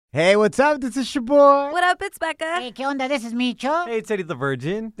Hey, what's up? This is your boy. What up? It's Becca. Hey, ¿qué onda? This is Micho. Hey, it's Eddie the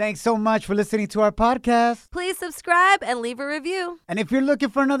Virgin. Thanks so much for listening to our podcast. Please subscribe and leave a review. And if you're looking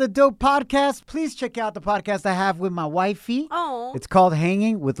for another dope podcast, please check out the podcast I have with my wifey. Oh. It's called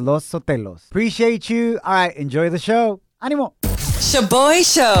Hanging with Los Sotelos. Appreciate you. All right, enjoy the show. Ánimo. Shaboy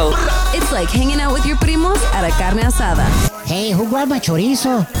Show. It's like hanging out with your primos at a carne asada. Hey, who grabbed my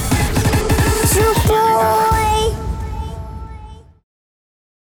chorizo?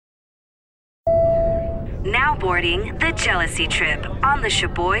 Now boarding the jealousy trip on the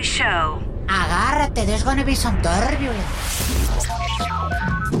Shaboy Show. Agárrate, there's gonna be some turbulence.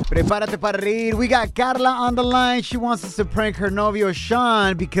 Prepárate para reír. We got Carla on the line. She wants us to prank her novio,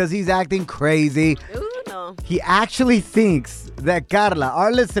 Sean, because he's acting crazy. Ooh, no. He actually thinks that Carla,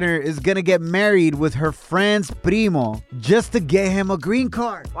 our listener, is going to get married with her friend's primo just to get him a green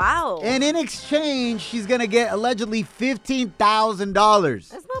card. Wow. And in exchange, she's going to get allegedly $15,000.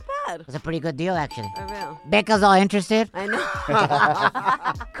 That's not bad. It's a pretty good deal, actually. I know. Becca's all interested. I know.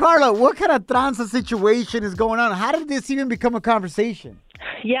 Carla, what kind of tranza situation is going on? How did this even become a conversation?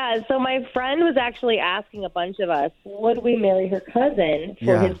 Yeah, so my friend was actually asking a bunch of us, would we marry her cousin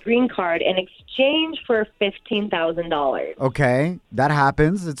for his green card in exchange for $15,000? Okay, that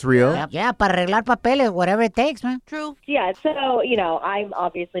happens. It's real. Yeah, para arreglar papeles, whatever it takes, man. True. Yeah, so, I'm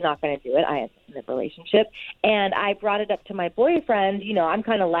obviously not going to do it. I have a relationship. And I brought it up to my boyfriend. I'm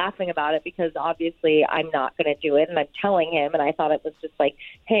kind of laughing about it because obviously I'm not going to do it. And I'm telling him, and I thought it was just like,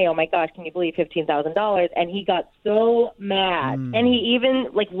 hey, oh my gosh, can you believe $15,000? And he got so mad. And he even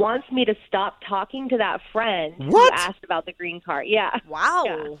wants me to stop talking to that friend who asked about the green card. Yeah. Wow.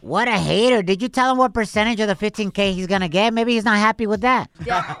 Yeah. What a hater. Did you tell him what percentage of the $15K he's gonna get? Maybe he's not happy with that.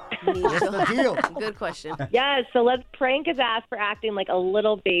 Yeah. What's the deal? Good question. Yeah, so let's prank his ass for acting like a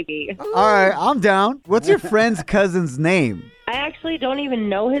little baby. All right, I'm down. What's your friend's cousin's name? I actually don't even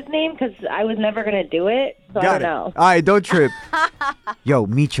know his name because I was never going to do it, so I don't know. All right, don't trip. Yo,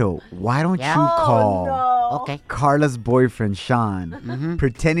 Micho, why don't you call Okay. Carla's boyfriend, Sean,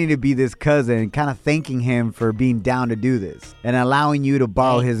 pretending to be this cousin, kind of thanking him for being down to do this and allowing you to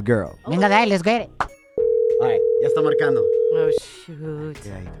borrow his girl? Venga, dale, let's get it. All right, ya está marcando. Oh, shoot.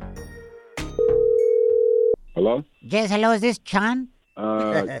 Hello? Yes, hello, is this Chan?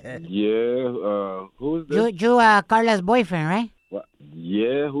 Who is this? You Carla's boyfriend, right? What?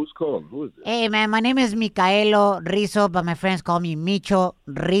 Yeah, who's calling? Who is this? Hey, man, my name is Micaelo Rizzo, but my friends call me Micho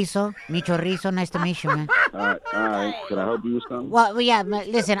Rizzo. Micho Rizzo, nice to meet you, man. All right. Can I help you with something? Well, yeah,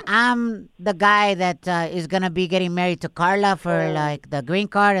 listen, I'm the guy that is going to be getting married to Carla for, the green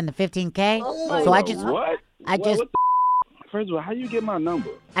card and the $15K. So I just... What? What the First of all, how you get my number?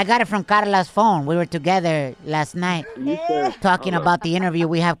 I got it from Carla's phone. We were together last night You said, talking about the interview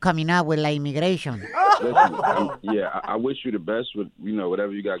we have coming up with La Immigration. listen, I wish you the best with,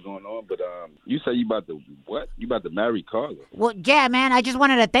 whatever you got going on, but you say you about to, what? You about to marry Carla? Well, yeah, man, I just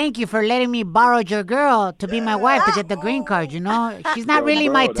wanted to thank you for letting me borrow your girl to be my wife to get the green card, She's not really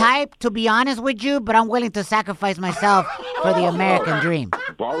my type, to be honest with you, but I'm willing to sacrifice myself for the American dream.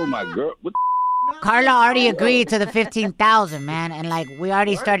 Borrow my girl? What Carla already agreed to the $15,000, man, and we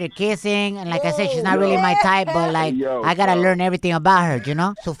already started kissing, and like I said, she's not really my type, but I gotta learn everything about her,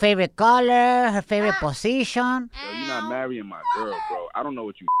 Her favorite color, her favorite position. Yo, you're not marrying my girl, bro. I don't know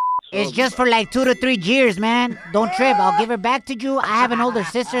what you. It's just for 2 to 3 years, man. Don't trip. I'll give her back to you. I have an older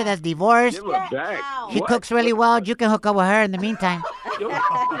sister that's divorced. Give her back. She cooks really well. You can hook up with her in the meantime. Yo,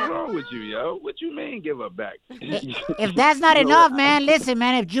 what's wrong with you, yo? What you mean give her back? If that's not enough, man, listen,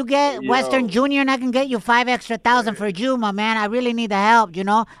 man. If you get Western Junior and I can get you $5,000 extra for you, my man, I really need the help,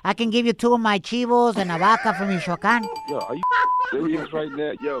 I can give you 2 of my chivos and a vaca from Michoacan. Yo, are you serious right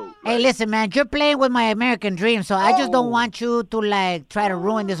now? Yo. Hey, listen, man, you're playing with my American dream, so I just don't want you to, try to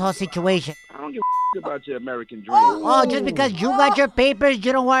ruin this whole situation. I don't give about your American dream. Oh, just because you got your papers,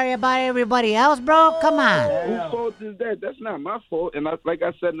 you don't worry about everybody else, bro? Come on. Whose fault is that? That's not my fault. And like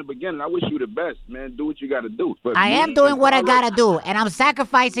I said in the beginning, I wish you the best, man. Do what you got to do. But I am doing what I got to do, and I'm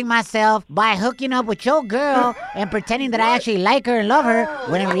sacrificing myself by hooking up with your girl and pretending that I actually like her and love her,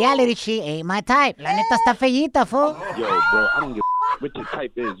 when in reality, she ain't my type. La neta está feíta, fool. Yo, bro, I don't give what your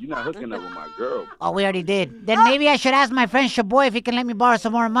type is. You're not hooking up with my girl. Oh, we already did. Then maybe I should ask my friend Shaboy if he can let me borrow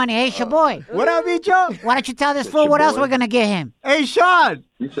some more money. Hey, Shaboy. What up, Micho? Why don't you tell this fool what else we're going to get him? Hey, Sean.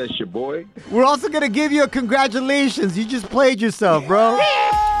 You said your boy? We're also going to give you a congratulations. You just played yourself, bro.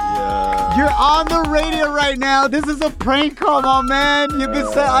 Yeah. You're on the radio right now. This is a prank call, my man. You've been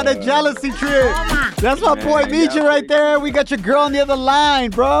sent on a jealousy trip. That's my boy Micho right there. We got your girl on the other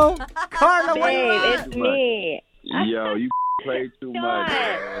line, bro. Carla, Babe, it's me. Yo, you played too much,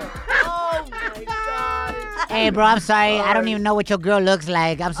 man. Oh, my God. Hey, bro, I'm sorry. I don't even know what your girl looks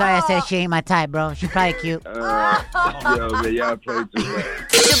like. I'm sorry I said she ain't my type, bro. She's probably cute. Yo, man, y'all play too much.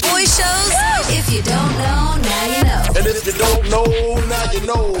 Shaboy Shows. If you don't know, now you know. And if you don't know, now you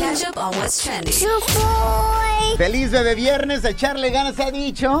know. Catch up on what's trending. Feliz bebé viernes, echarle ganas a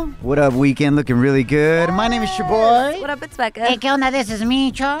dicho. What up, weekend? Looking really good. My name is Shaboy. What up, it's Becca. Hey, ¿qué onda? This is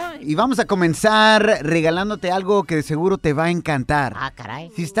Micho. Y vamos a comenzar regalándote algo que de seguro te va a encantar. Ah, caray.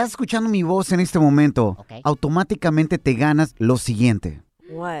 Si estás escuchando mi voz en este momento, Ok. automáticamente te ganas lo siguiente.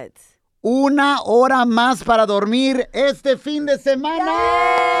 What? 1 hora más para dormir este fin de semana.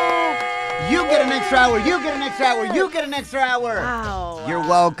 You get an extra hour, you get an extra hour, you get an extra hour. Wow. You're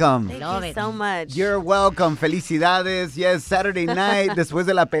welcome. Thank Love you it. so much. You're welcome. Felicidades. Yes, Saturday night, después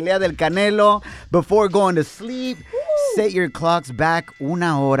de la pelea del Canelo, before going to sleep, set your clocks back 1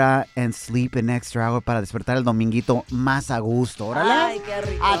 hora and sleep an extra hour para despertar el dominguito más a gusto. Órale. Ay, qué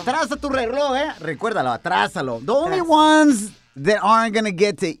rico. Atrasa tu reloj, Recuérdalo, atrásalo. The only ones that aren't going to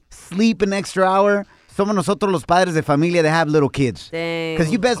get to sleep an extra hour somos nosotros los padres de familia that have little kids. Dang.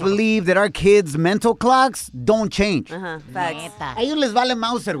 Because you best believe that our kids' mental clocks don't change. Facts. Neta. A ellos les vale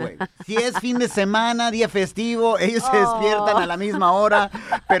Mauser, güey. Si es fin de semana, día festivo, ellos se despiertan a la misma hora.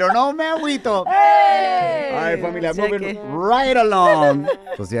 Pero no me agüito. Hey. All right, familia, Cheque. moving right along.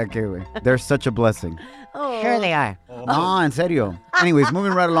 Pues ya que, güey. They're such a blessing. Sure they are. No, en serio. Anyways,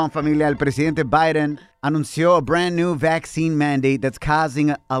 moving right along, familia. El presidente Biden anunció a brand new vaccine mandate that's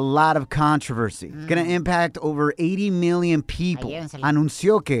causing a lot of controversy. It's going to impact over 80 million people. Llévensela.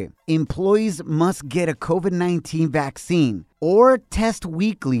 Anunció que employees must get a COVID-19 vaccine or test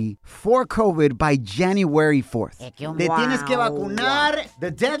weekly for COVID by January 4th. ¿Qué onda? Te tienes que vacunar.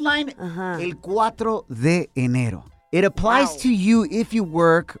 The deadline, el 4 de enero. It applies to you if you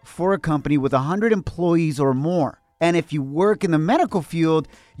work for a company with 100 employees or more. And if you work in the medical field,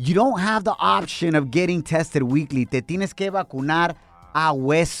 you don't have the option of getting tested weekly. Te tienes que vacunar a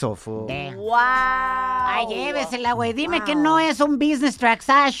hueso, fool. Damn. Wow. Ay, llévesela, güey. Dime que no es un business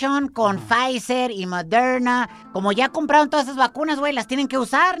transaction con Pfizer y Moderna. Como ya compraron todas esas vacunas, güey, las tienen que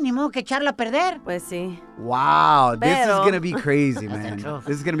usar. Ni modo que echarla a perder. Pues sí. Wow, this is Pero- going to be crazy, man. truth.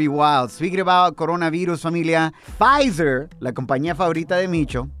 This is going to be wild. Speaking about coronavirus, familia, Pfizer, la compañía favorita de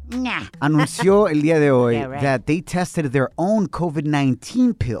Micho, Nah. anunció el día de hoy Yeah, right. that they tested their own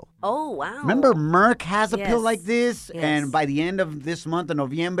COVID-19 pill. Oh, wow. Remember, Merck has a pill Yes. like this, Yes. and by the end of this month, in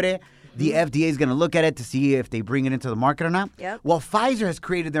Noviembre, the FDA is going to look at it to see if they bring it into the market or not. Yep. Well, Pfizer has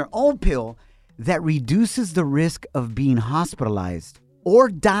created their own pill that reduces the risk of being hospitalized or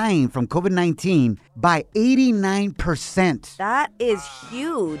dying from COVID-19 by 89%. That is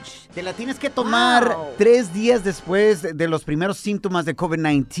huge. Te la tienes que tomar Wow. 3 días después de los primeros síntomas de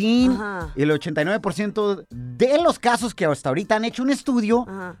COVID-19. Ajá. Y el 89% de los casos que hasta ahorita han hecho un estudio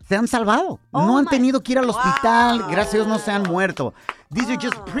se han salvado. Oh no han my- tenido que ir al hospital. Wow. Gracias a Dios no se han muerto. These are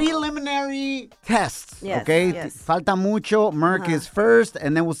just preliminary tests, Yes, okay? yes. Falta mucho. Merck is first,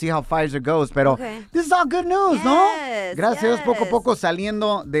 and then we'll see how Pfizer goes. Pero Okay. this is all good news, ¿no? Yes, Gracias a Dios, poco a yes. poco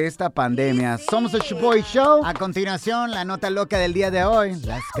saliendo de esta pandemia. Somos el Shaboy Show. A continuación, la nota loca del día de hoy.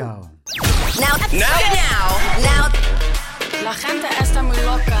 Let's go. Now. La gente está muy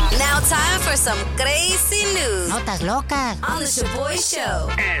loca. Now time for some crazy news Notas locas. on the Shaboy Show.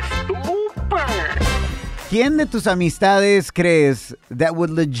 ¿Quién de tus amistades crees that would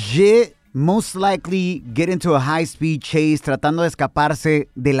legit most likely get into a high-speed chase tratando de escaparse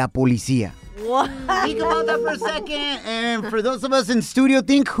de la policía? What? Think about that for a second. And for those of us in studio,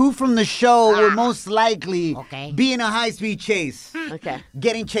 think who from the show would most likely Okay. be in a high-speed chase. Okay.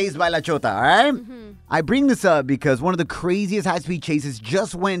 Getting chased by La Chota, all right? I bring this up because one of the craziest high-speed chases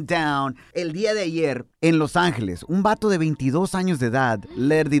just went down el día de ayer en Los Ángeles. Un vato de 22 años de edad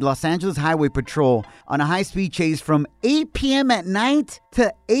led the Los Angeles Highway Patrol on a high-speed chase from 8 p.m. at night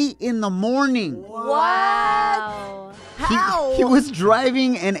to 8 in the morning. Wow. How? He was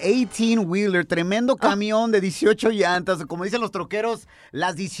driving an 18-wheeler, tremendo camión de 18 llantas, como dicen los troqueros,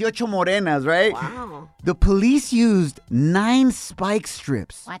 las 18 morenas, right? Wow. The police used 9 spike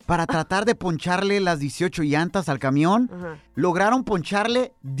strips What? para tratar de poncharle las 18 llantas al camión. Lograron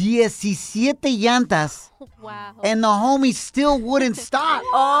poncharle 17 llantas. Wow. And the homie still wouldn't stop.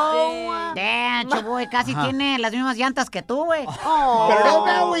 Oh. Damn, Chaboy, casi tiene las mismas llantas que tú, güey. Pero no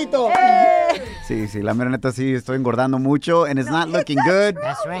me agüito. Sí, la mera neta sí, estoy engordando mucho. And it's not looking good.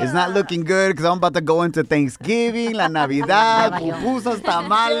 That's right. It's not looking good because I'm about to go into Thanksgiving, la Navidad, pupusas,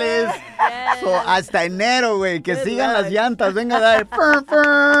 tamales. So, hasta enero, güey. Que sigan las llantas. Venga a dar.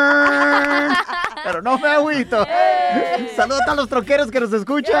 Pero no me agüito. Saludos a los troqueros que nos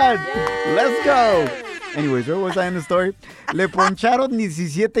escuchan. Let's go. Anyways, where was I in the story? Le poncharon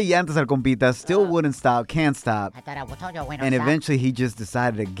 17 llantas al compita. Still wouldn't stop, can't stop. And eventually he just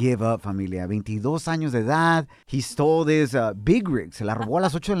decided to give up, familia. 22 años de edad. He stole this big rig. Se la robó a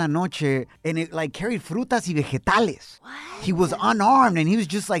las 8 de la noche. And it like carried frutas y vegetales. What? He was unarmed and he was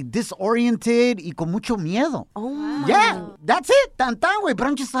just like disoriented y con mucho miedo. Oh my. Yeah, that's it. Tan tan, güey. But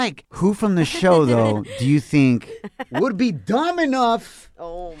I'm just like, who from the show, though, do you think would be dumb enough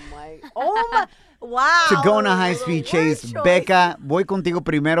Oh my. Wow. to go on a high-speed chase? Choice. Becca, voy contigo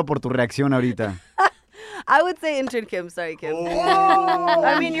primero por tu reacción ahorita. I would say intern Kim. Sorry, Kim.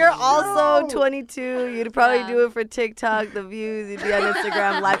 I mean, you're also 22. You'd probably do it for TikTok, the views. You'd be on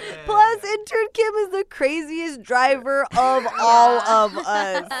Instagram Live. Plus, intern Kim is the craziest driver of all of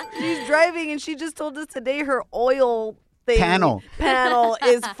us. She's driving, and she just told us today her oil panel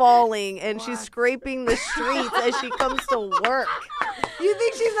is falling, and she's scraping the streets as she comes to work. You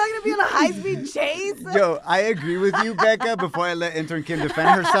think she's not going to be on a high-speed chase? Yo, I agree with you, Becca, before I let intern Kim defend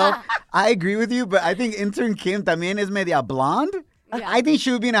herself. I agree with you, but I think intern Kim también es media blonde. Yeah. I think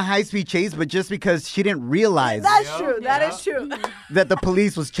she would be in a high-speed chase, but just because she didn't realize That's true. That is true. that the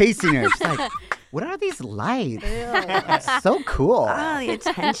police was chasing her. She's like, what are these lights? That's so cool. Oh, the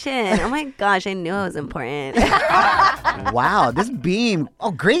attention. Oh, my gosh. I knew it was important. Wow, this beam.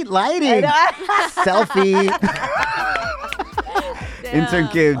 Oh, great lighting. Selfie. Intern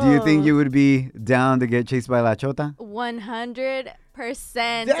Kim, do you think you would be down to get chased by La Chota? 100%.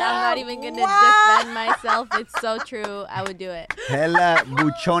 I'm not even going to defend myself. It's so true. I would do it. Hella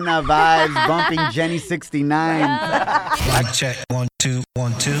buchona vibes, bumping Jenny 69. Mic check. 1, 2,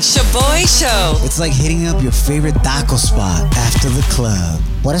 1, 2. Shaboy Show. It's like hitting up your favorite taco spot after the club.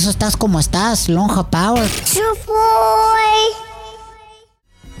 Por eso estás como estás, Lonja Power. Shaboy.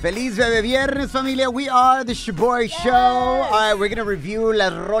 Feliz Bebe Viernes, familia. We are the Shaboy Show. All right, we're going to review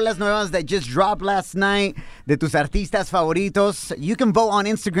las rolas nuevas that just dropped last night de tus artistas favoritos. You can vote on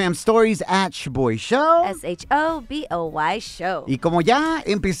Instagram stories at Shaboy Show. SHOBOY Show. Y como ya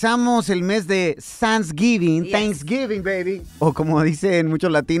empezamos el mes de Thanksgiving, Thanksgiving, baby. O como dicen muchos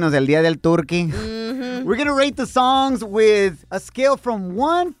latinos, el día del turkey. We're going to rate the songs with a scale from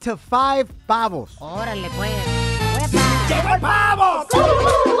 1 to 5 pavos. Órale, pues. ¡Llegó el pavo!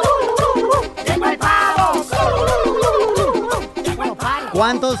 ¡Llegó el pavo!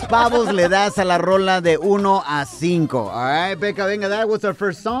 ¿Cuántos pavos le das a la rola de 1 a 5? All right, Becca, venga, that was our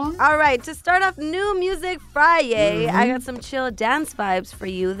first song. All right, to start off New Music Friday, I got some chill dance vibes for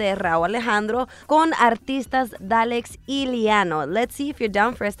you de Raúl Alejandro con artistas Dalex y Liano. Let's see if you're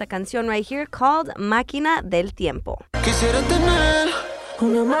down for esta canción right here called Máquina del Tiempo. Quisiera tener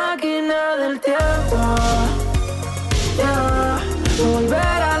una máquina del tiempo.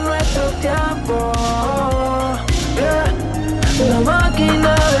 Volver a nuestro tiempo. La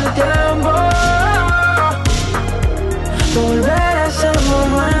máquina del tiempo. Volver a ese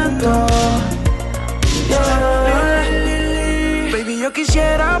momento. Baby, yo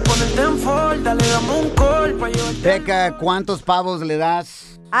quisiera ponerte en fall. Dale, dame un call pa' llevarte. Becca, ¿cuántos pavos le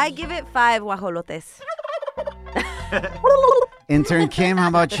das? I give it 5 guajolotes. Intern Kim, how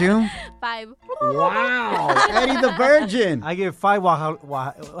about you? 5. Wow. Eddie the Virgin. I give 5 how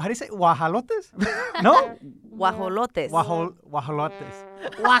do you say? Guajalotes? No? Guajolotes. Guajolotes.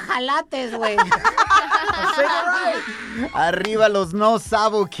 Guajalates, güey. Say it right. Arriba los no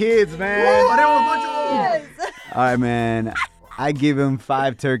sabo kids, man. All right, man. I give him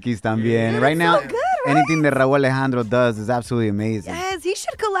 5 turkeys también. Right now, anything that Raúl Alejandro does is absolutely amazing. Yes, he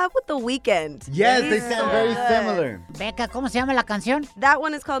should collab with The Weeknd. Yes, they sound very similar. Becca, ¿cómo se llama la canción? That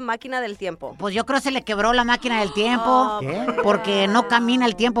one is called Máquina del Tiempo. Pues yo creo que se le quebró la máquina del tiempo. ¿Qué? Porque no camina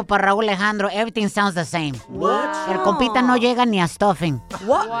el tiempo para Raúl Alejandro. Everything sounds the same. What? El compita no llega ni a stuffing.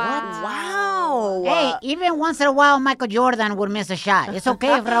 What? Wow. Hey, even once in a while, Michael Jordan would miss a shot. It's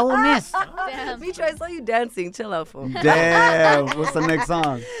okay if Raúl missed. Damn. Micho, I saw you dancing. Chill out, fool. Damn. What's the next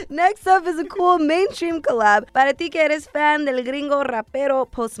song? Next up is a cool mainstream collab. Para ti que eres fan del gringo rapero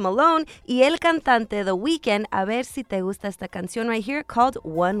Post Malone y el cantante The Weeknd, a ver si te gusta esta canción right here called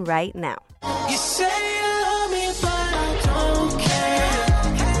One Right Now. You say you love me, but I don't care.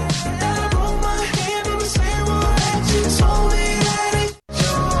 I hold my hand on the same word that you told me that it's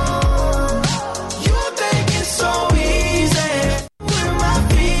true. You think it's so easy with my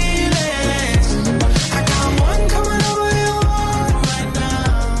feelings. I got one coming over your heart right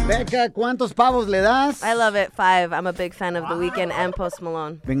now. Becca, ¿cuántos pavos le das? I love it. 5. I'm a big fan of The Weeknd and Post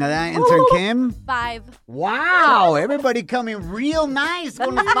Malone. Venga, intern Kim. 5. Wow, everybody coming real nice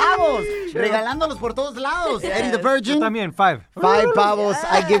con los pavos. Regalándolos por todos lados. Yes. Eddie the Virgin. Yo también, 5. 5 pavos.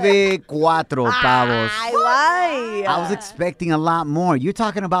 I give it 4 pavos. Why? I was expecting a lot more. You're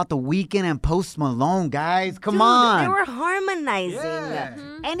talking about The Weeknd and Post Malone, guys. Come on. They were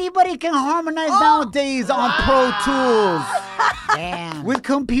harmonizing. Anybody can harmonize nowadays on Pro Tools. Damn. With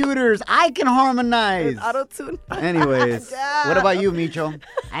computers, I can harmonize. Auto-tune. Anyways, what about you, Micho?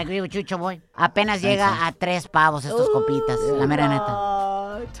 I agree with Chucho, boy. Apenas llega a 3 pavos estos copitas. La mera neta.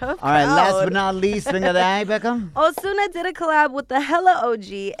 Tough All right, last crowd. but not least, venga de ahí, Beckham. Ozuna did a collab with the hella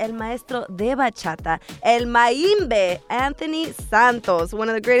OG, el maestro de bachata, el maimbe, Anthony Santos, one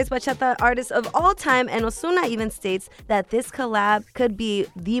of the greatest bachata artists of all time, and Ozuna even states that this collab could be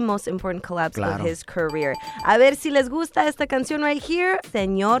the most important collabs of Claro. his career. A ver si les gusta esta canción right here,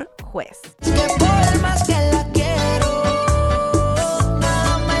 Señor Juez.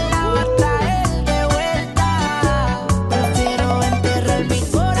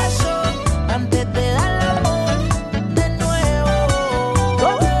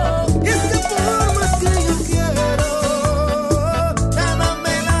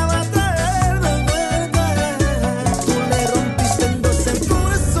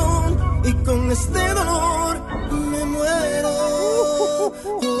 Este dolor me muero.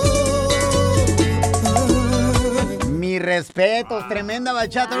 Mi respetos, tremenda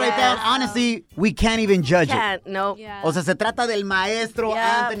bachata right there. Honestly, we can't even judge it. Can't, nope. O sea, se trata del maestro Yep.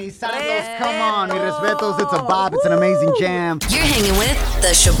 Anthony Santos. Come on, mi respetos. It's a bop. It's an amazing jam. You're hanging with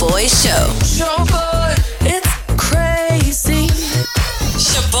The Shaboy Show. Shaboy, it's crazy.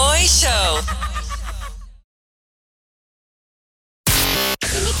 Shaboy Show.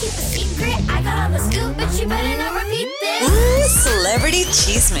 Can you keep a secret? I got all the scoop, but you better not repeat this. Ooh, Celebrity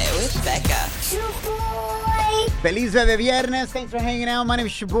Cheesemate with Becca. Feliz Bebe Viernes. Thanks for hanging out. My name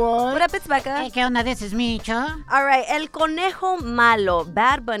is Shaboy. What up, it's Becca. Hey, ¿qué onda? This is Micho. All right, El Conejo Malo,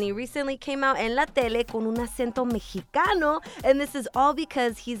 Bad Bunny, recently came out en la tele con un acento mexicano, and this is all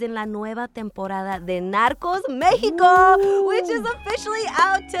because he's in la nueva temporada de Narcos Mexico, which is officially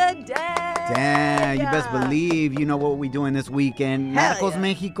out today. Damn, you best believe you know what we're doing this weekend. Hell Narcos yeah.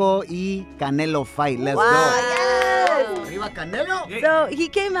 Mexico y Canelo fight. Let's Wow, go. yes. Arriba Canelo. So he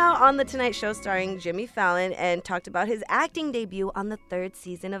came out on The Tonight Show starring Jimmy Fallon and talked about his acting debut on the 3rd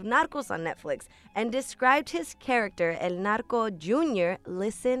season of Narcos on Netflix and described his character, El Narco Jr.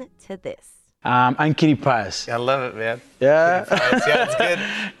 Listen to this. I'm Kitty Paz. I love it, man. Yeah. Yeah, it's good.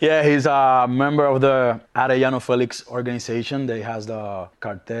 Yeah, he's a member of the Arellano Felix organization. They has the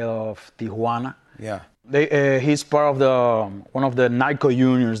cartel of Tijuana. Yeah. He's part of one of the narco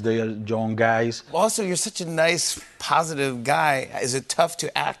unions. They are young guys. Also, you're such a nice, positive guy. Is it tough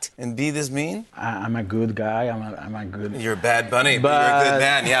to act and be this mean? I'm a good guy. I'm a good. You're a bad bunny, but you're a good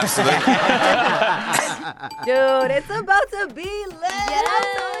man. Yeah, absolutely. Dude, it's about to be lit. I'm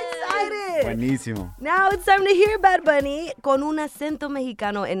so excited. Buenísimo. Now it's time to hear Bad Bunny con un acento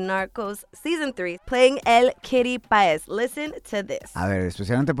mexicano in Narcos Season 3, playing El Kitty Paez. Listen to this. A ver,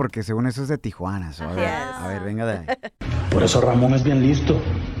 especialmente porque según eso es de Tijuana. So, a ver, venga de ahí. Por eso Ramón es bien listo.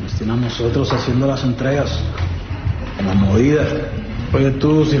 Nos tiene a nosotros haciendo las entregas. Como movida. Oye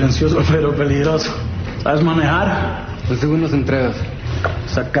tú, silencioso pero peligroso. ¿Sabes manejar? Pues según las entregas.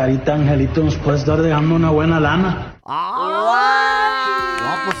 Esa carita, Angelito, nos puedes dar dejando una buena lana.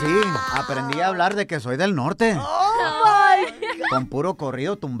 No, pues sí. Aprendí a hablar de que soy del norte. Con puro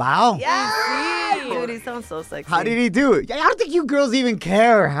corrido tumbado. Dude, he sounds so sexy. How did he do it? I don't think you girls even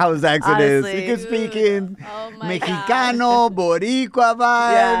care how his accent Honestly. is. He can speak in Oh Mexicano, Boricua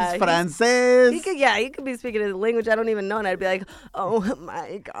vibes, Francés. He could be speaking his language I don't even know, and I'd be like, oh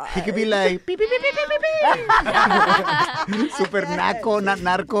my God. He could be like, beep, beep, beep, beep, beep, beep. Super naco, not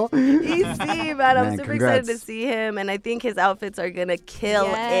narco. Easy, man. I'm Man, super excited to congrats. see him, and I think his outfits are going to kill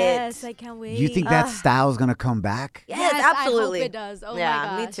Yes, it. I can't wait. You think that style's gonna come back? Yes, Yes, absolutely. I hope it does. Oh yeah,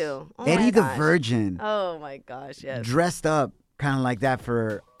 my me gosh. too. Oh Eddie my the gosh. Virgin Oh my gosh, yes. dressed up kind of like that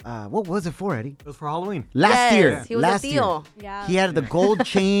for, what was it for, Eddie? It was for Halloween. Last Yes, year. he was last a year. tío. Yeah. He had the gold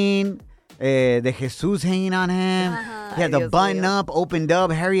chain, the Jesus hanging on him. He had the Dios button mío. up, opened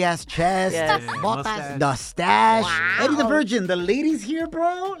up, hairy ass chest. Yes. Mustache. The stash. Eddie the Virgin, the ladies here,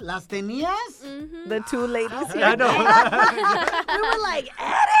 bro. Las tenías? The two ladies here. I know. We were like,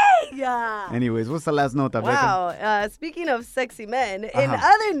 Eddie! Yeah. Anyways, what's the last nota, Becca? Wow. Speaking of sexy men, in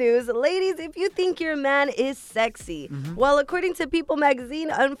other news, ladies, if you think your man is sexy, well, according to People magazine,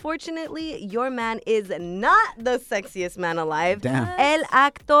 unfortunately, your man is not the sexiest man alive. Damn. El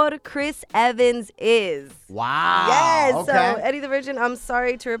actor Chris Evans is. Wow. Yes. Okay. So, Eddie the Virgin, I'm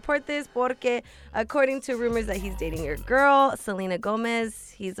sorry to report this, porque according to rumors that he's dating your girl, Selena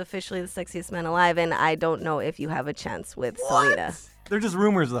Gomez, he's officially the sexiest man alive, and I don't know if you have a chance with Selena. They're just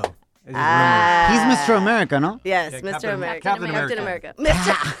rumors, though. It's just He's Mr. America, no? Yes, Yeah, Mr. America. Captain Captain America.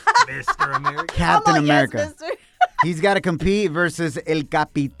 America. Mr. America. Captain Come on, yes, America. mister. He's got to compete versus el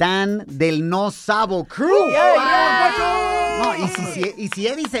capitán del No Sabo Crew. No, y si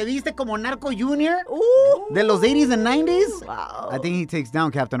Eddie se viste como Narco Junior de los 80s and 90s, I think he takes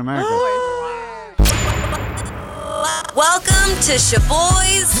down Captain America. Welcome to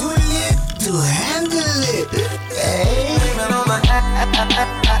Shaboy's Too lit to handle it. Hey.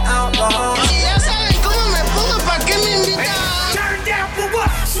 Ya saben cómo me pongo, ¿para qué me invitan? Turn down for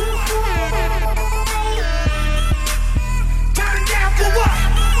what? Turn down for what?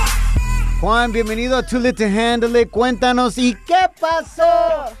 Juan, bienvenido a Too Lit to Handle It. Cuéntanos, ¿y qué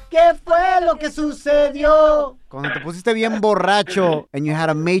pasó? ¿Qué fue lo que sucedió? Cuando te pusiste bien borracho and you had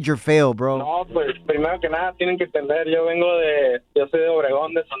a major fail, bro. No, pues primero que nada tienen que entender, yo soy de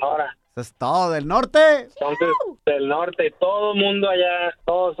Obregón, de Sonora. Eso es todo, del norte. Entonces, del norte, y todo el mundo allá,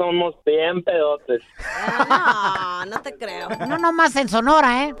 todos somos bien pedotes. No te creo. No nomás en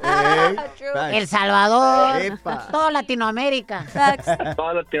Sonora, ¿eh? El Salvador, Epa. toda Latinoamérica.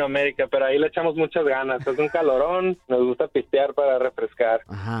 Toda Latinoamérica, pero ahí le echamos muchas ganas. Es un calorón, nos gusta pistear para refrescar.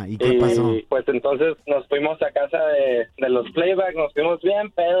 Ajá, ¿y qué pasó? Pues entonces nos fuimos a casa de los Playback, nos fuimos bien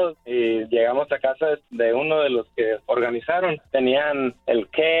pedos y llegamos a casa de uno de los que organizaron. Tenían el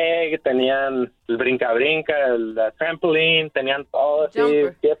keg, tenían el brinca-brinca, el trampoline, tenían todo así,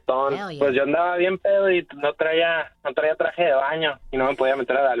 fiestón. Pues yo andaba bien pedo y no traía traje de baño y no me podía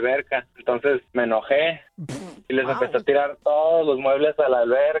meter a la alberca. Entonces me enojé y les empecé a tirar todos los muebles a la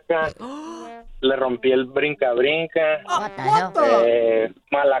alberca. Le rompí el brinca-brinca.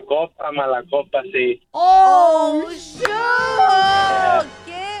 Mala copa, sí. ¡Oh, show!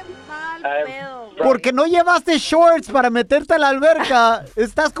 ¡Qué mal pedo! Porque no llevaste shorts para meterte a la alberca.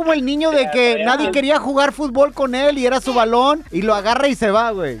 Estás como el niño de que nadie quería jugar fútbol con él y era su balón y lo agarra y se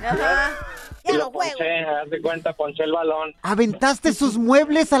va, güey. Y lo ponché, haz de cuenta, ponché el balón. ¿Aventaste sus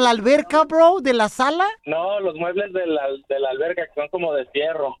muebles a la alberca, bro, de la sala? No, los muebles de la alberca que son como de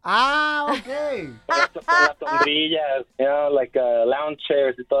fierro. Ah, ok. Con las sombrillas, like lounge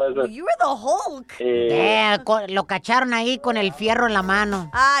chairs y todo eso. You were the Hulk. Lo cacharon ahí con el fierro en la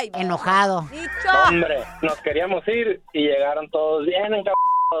mano. Ay, enojado. Hombre, nos queríamos ir y llegaron todos bien encabrados.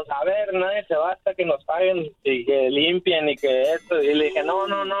 A ver, nadie se va hasta que nos paguen y que limpien y que esto. Y le dije, no.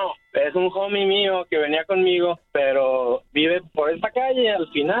 Es un homie mío que venía conmigo, pero vive por esta calle al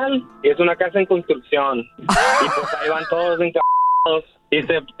final y es una casa en construcción. Y pues ahí van todos encabrados y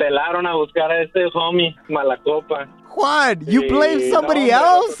se pelaron a buscar a este homie, Malacopa. Juan, you blame somebody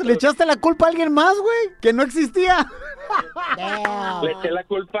else. ¿Le echaste la culpa a alguien más, güey? Que no existía. Le eché la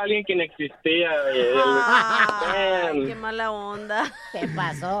culpa a alguien que no existía. Ay, qué mala onda. ¿Qué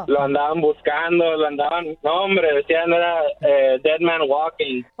pasó? Lo andaban buscando, no hombre, decían era Dead Man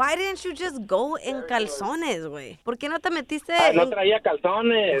Walking. Why didn't you just go en calzones, güey? ¿Por qué no te metiste no traía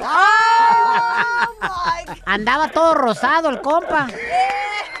calzones. Andaba todo rosado el compa.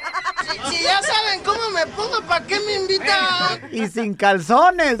 Si ya saben cómo me pongo, ¿para qué me invitan? Y sin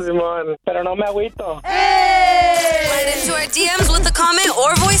calzones. Simón, pero no me agüito. Slide into our DMs with a comment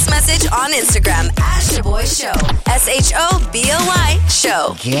or voice message on Instagram at Shaboy Show. SHOBOY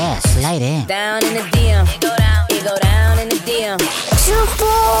Show. Yes, slide in. Down in the DM. It go down in the DM.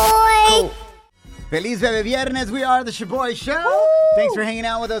 Shaboy. Feliz Bebé Viernes, we are the Shaboy Show. Thanks for hanging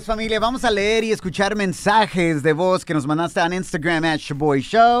out with us, familia. Vamos a leer y escuchar mensajes de voz que nos mandaste on Instagram at Shaboy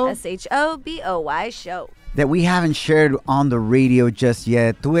Show. SHOBOY Show. That we haven't shared on the radio just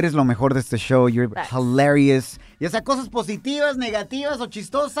yet. Tú eres lo mejor de este show. You're hilarious. Ya sea cosas positivas, negativas o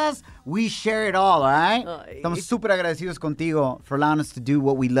chistosas, we share it all, all right? Estamos súper agradecidos contigo for allowing us to do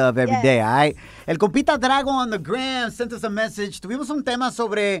what we love every day, all right? El compita Drago on the gram sent us a message. Tuvimos un tema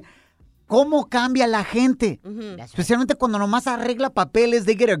sobre cómo cambia la gente. Especialmente cuando nomás arregla papeles,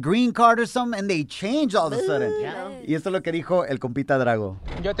 they get a green card or something and they change all of a sudden. Y esto es lo que dijo el compita Drago.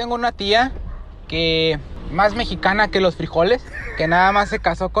 Yo tengo una tía que más mexicana que los frijoles, que nada más se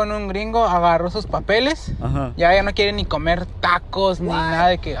casó con un gringo, agarró sus papeles, ya no quiere ni comer tacos ni nada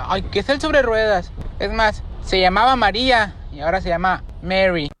de que, ay, ¿qué es el sobre ruedas? Es más, se llamaba María y ahora se llama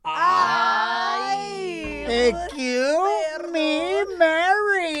Mary. Excuse me,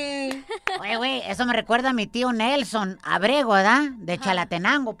 Mary. Güey, eso me recuerda a mi tío Nelson Abrego, ¿verdad? De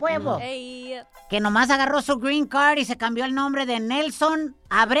Chalatenango, pueblo. Ey. Que nomás agarró su green card y se cambió el nombre de Nelson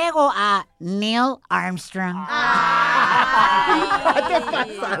Abrego a Neil Armstrong. ¿Qué te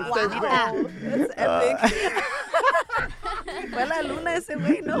pasaste, güey? That's epic. Fue a la luna ese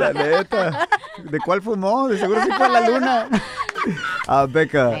güey, ¿no? La neta. ¿De cuál fumó? De seguro sí fue a la luna.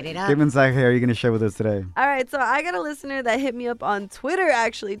 Becca, ¿qué mensaje are you going to share with us today? All right, so I got a listener that hit me up on Twitter,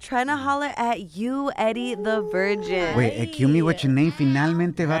 actually, trying to holler at you, Eddie the Virgin. Wait, Excuse Me What Your Name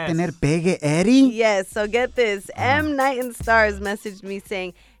finalmente va a tener pegue, Eddie? Yes, so get this. M. Night and Stars messaged me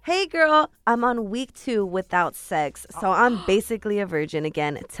saying, hey, girl, I'm on week 2 without sex, so I'm basically a virgin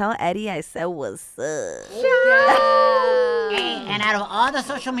again. Tell Eddie I said what's up. Hey, and out of all the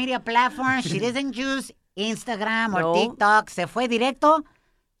social media platforms, she doesn't use Instagram or TikTok. Se fue directo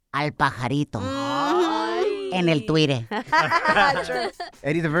al pajarito en el Twitter.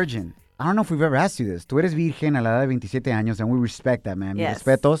 Eddie the Virgin, I don't know if we've ever asked you this. Tú eres virgen a la edad de 27 años, and we respect that, man. Yes.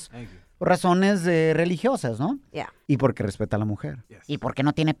 Respetos. Por razones religiosas, ¿no? Yeah. Y porque respeta a la mujer. Y porque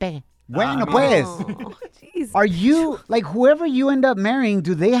no tiene pegue. Bueno, pues. Are you, like, whoever you end up marrying,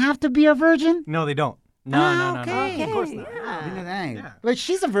 do they have to be a virgin? No, they don't. No. Okay. Of course not. Yeah. But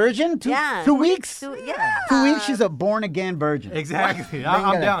she's a virgin. 2 weeks? 2 weeks, she's a born-again virgin. Exactly.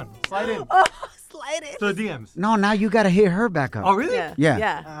 I'm down. Slide in. Oh, slide in. To the DMs. No, now you gotta hit her back up. Oh, really?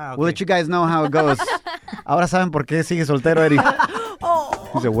 Yeah. Okay. We'll let you guys know how it goes. Ahora saben por qué sigue soltero, Eddie.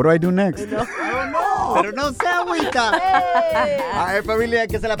 He said, what do I do next? I don't know. Pero no se agüita. A ver, familia,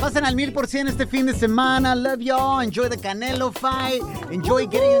 que se la pasen al 1000% este fin de semana. Love y'all. Enjoy the Canelo fight. Enjoy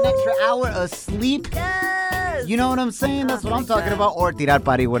getting an extra hour of sleep. Yes. You know what I'm saying? That's what I'm talking about. Or tirar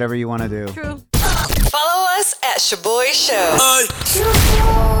party, whatever you want to do. True. Follow us at Shaboy Show.